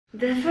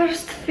The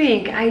first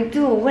thing I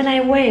do when I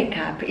wake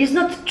up is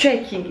not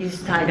checking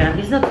Instagram,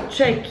 is not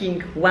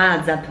checking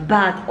WhatsApp,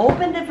 but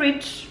open the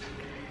fridge,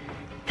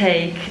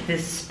 take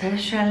this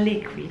special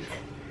liquid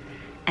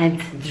and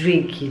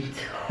drink it.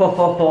 Ho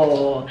ho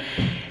ho!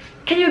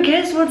 Can you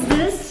guess what's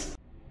this?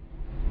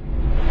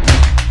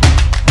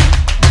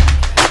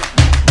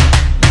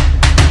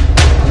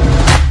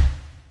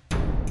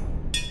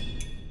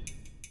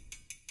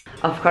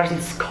 Of course,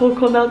 it's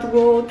coconut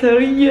water.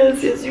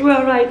 Yes, yes, you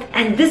are right.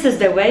 And this is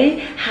the way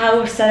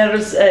how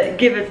sellers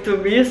give it to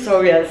me.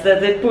 So yes,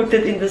 they put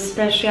it in the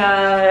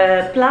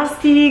special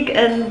plastic,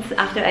 and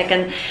after I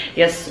can,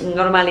 yes,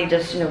 normally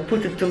just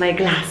put it to my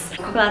glass.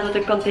 Coconut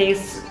water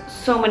contains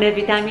so many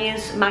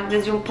vitamins,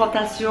 magnesium,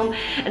 potassium,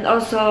 and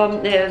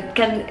also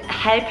can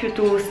help you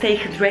to stay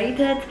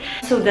hydrated.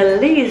 So the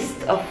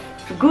list of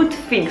good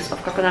things of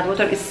coconut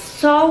water is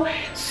so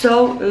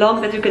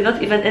long that you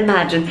cannot even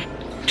imagine.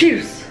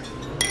 Cheers!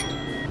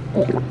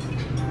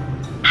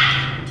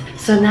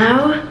 So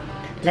now,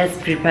 let's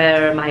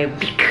prepare my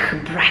big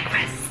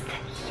breakfast.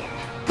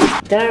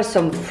 There are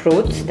some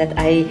fruits that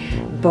I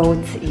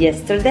bought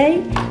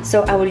yesterday,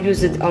 so I will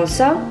use it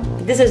also.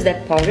 This is the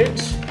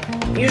porridge.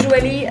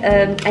 Usually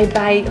I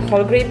buy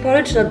whole grain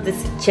porridge, not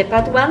this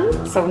cepat one,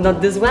 so not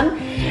this one.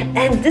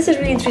 And this is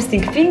really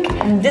interesting thing.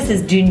 And this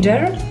is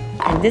ginger,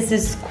 and this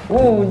is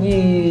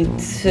kunyit,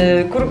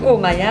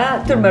 kurkuma,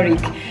 yeah,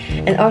 turmeric,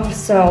 and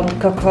also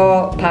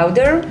cocoa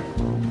powder,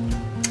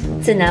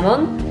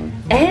 cinnamon,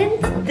 and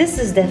this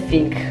is the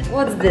thing.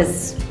 What's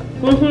this?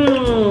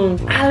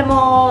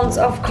 Almonds,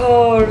 of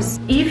course.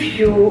 If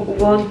you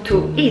want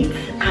to eat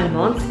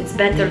almonds, it's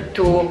better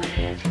to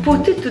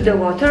put it to the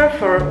water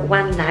for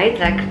one night,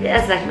 like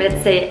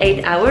let's say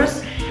 8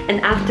 hours,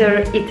 and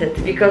after eat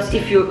it. Because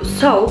if you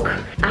soak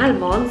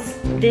almonds,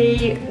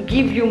 they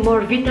give you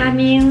more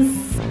vitamins.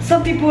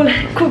 Some people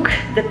cook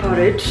the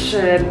porridge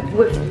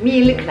with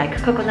milk, like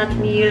coconut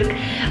milk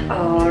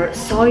or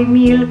soy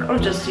milk, or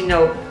just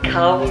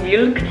cow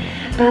milk.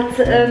 But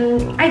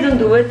I don't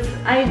do it.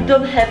 I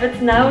don't have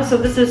it now, so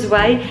this is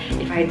why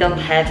if I don't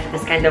have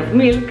this kind of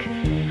milk,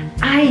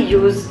 I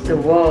use the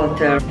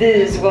water.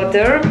 This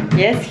water,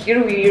 yes,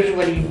 here we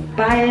usually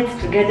buy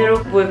it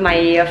together with my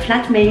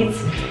flatmates,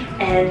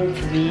 and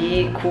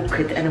we cook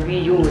it and we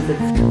use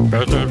it.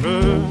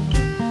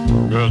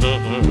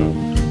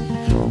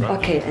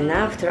 Okay, and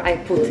after I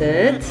put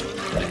it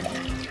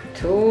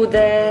to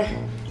the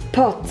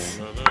pot,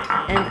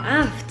 and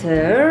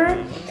after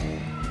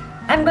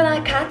I'm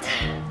gonna cut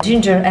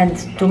ginger and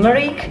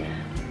turmeric,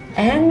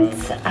 and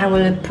I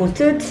will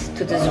put it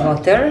to this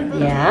water,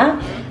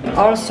 yeah.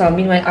 Also,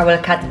 meanwhile, I will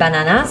cut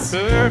bananas.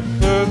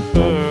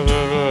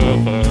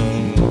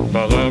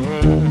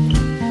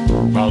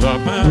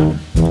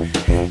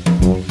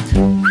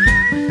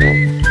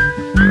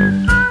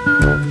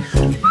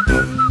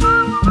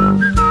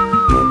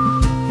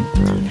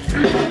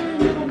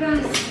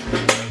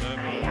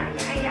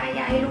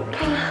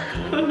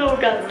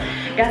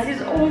 Gas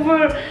is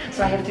over,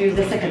 so I have to use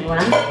the second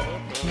one.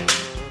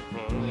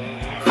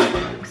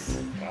 Yes,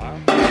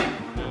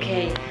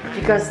 okay,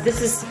 because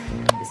this is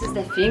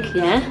the thing,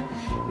 yeah.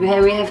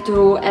 We have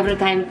to every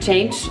time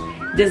change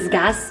this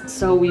gas,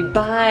 so we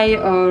buy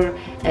or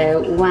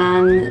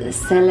one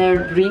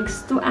seller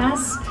brings to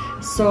us.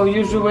 So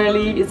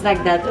usually it's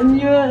like that,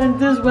 and yeah, and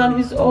this one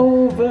is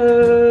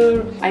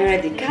over. I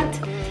already cut,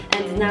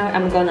 and now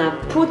I'm gonna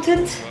put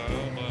it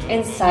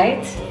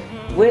inside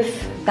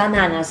with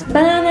bananas.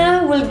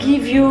 Banana will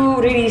give you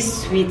really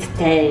sweet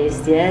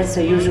taste, yeah? So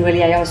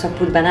usually I also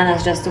put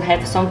bananas just to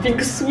have something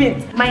sweet.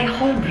 My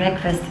whole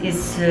breakfast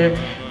is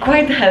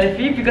quite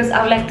healthy, because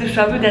I would like to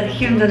show you that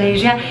here in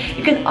Indonesia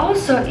you can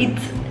also eat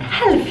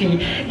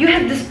healthy. You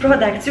have these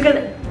products, you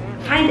can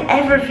find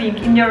everything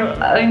in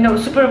your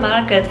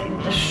supermarket, in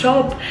the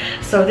shop.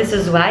 So this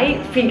is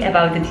why, think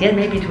about it, yeah?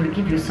 Maybe it will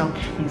give you some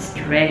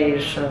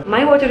inspiration.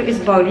 My water is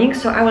boiling,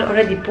 so I will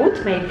already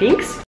put my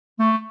things.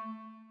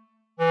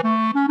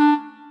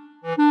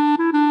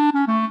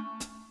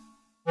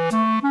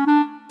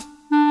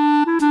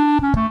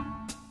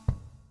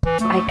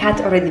 I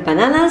cut already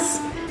bananas,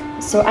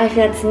 so I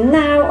feel that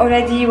now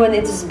already when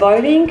it is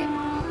boiling,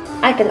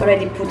 I can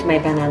already put my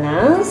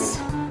bananas.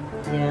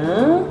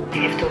 Yeah, I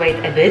have to wait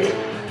a bit,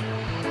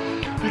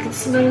 but it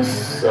smells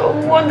so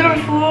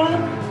wonderful.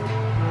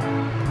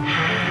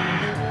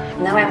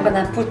 Now I'm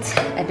gonna put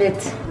a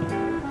bit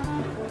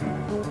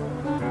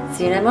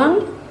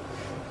cinnamon,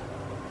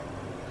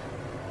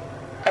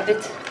 a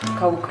bit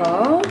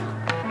cocoa,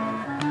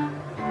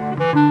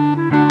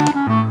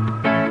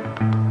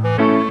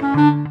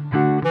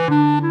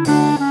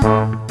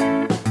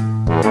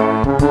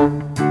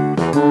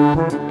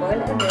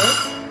 boil a bit,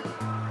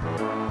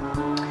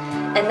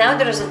 and now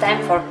there is a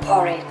time for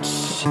porridge.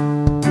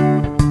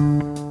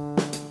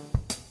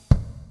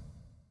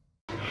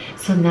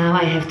 So now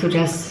I have to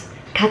just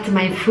cut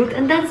my fruit,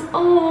 and that's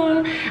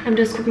all. I'm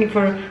just cooking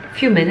for a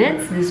few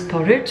minutes this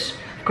porridge.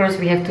 Of course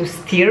we have to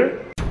stir.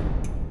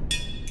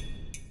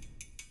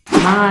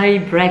 My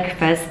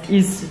breakfast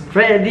is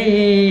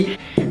ready,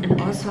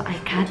 and also I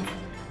cut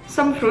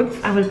some fruits.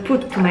 I will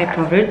put to my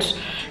porridge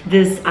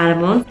this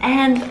almond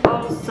and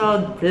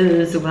also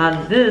this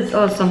one. This is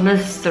also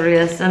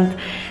mysterious and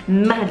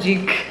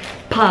magic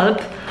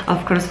pulp,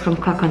 of course from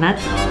coconut.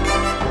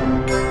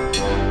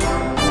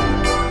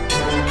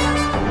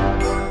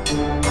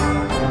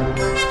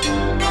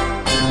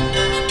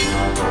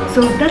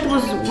 So that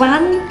was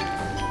one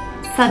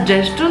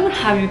suggestion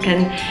how you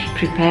can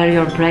prepare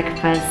your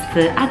breakfast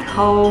at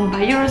home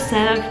by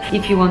yourself.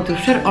 If you want to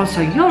share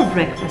also your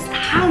breakfast,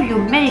 how you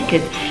make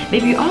it,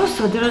 maybe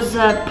also there's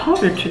a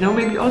porridge, you know,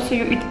 maybe also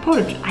you eat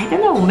porridge, I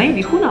don't know,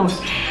 maybe, who knows.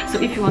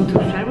 So if you want to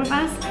share with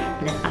us,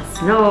 let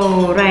us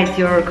know, write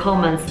your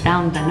comments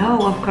down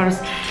below, of course,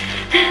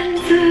 and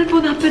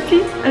bon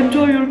appetit,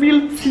 enjoy your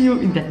meal, see you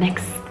in the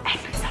next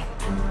episode.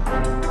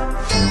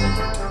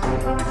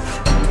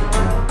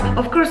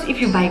 Of course, if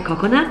you buy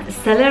coconut,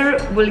 seller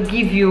will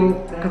give you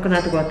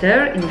coconut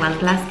water in one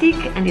plastic,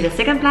 and in the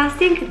second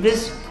plastic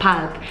this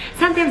pulp.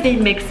 Sometimes they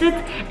mix it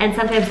and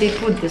sometimes they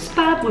put this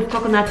pulp with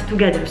coconut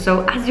together,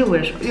 so as you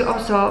wish. You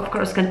also of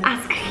course can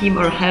ask him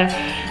or her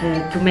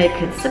to make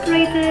it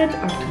separated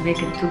or to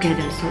make it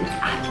together, so it's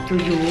up to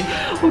you.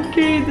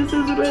 Okay, this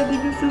is ready,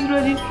 this is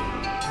ready.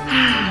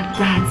 Ah,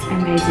 that's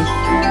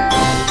amazing.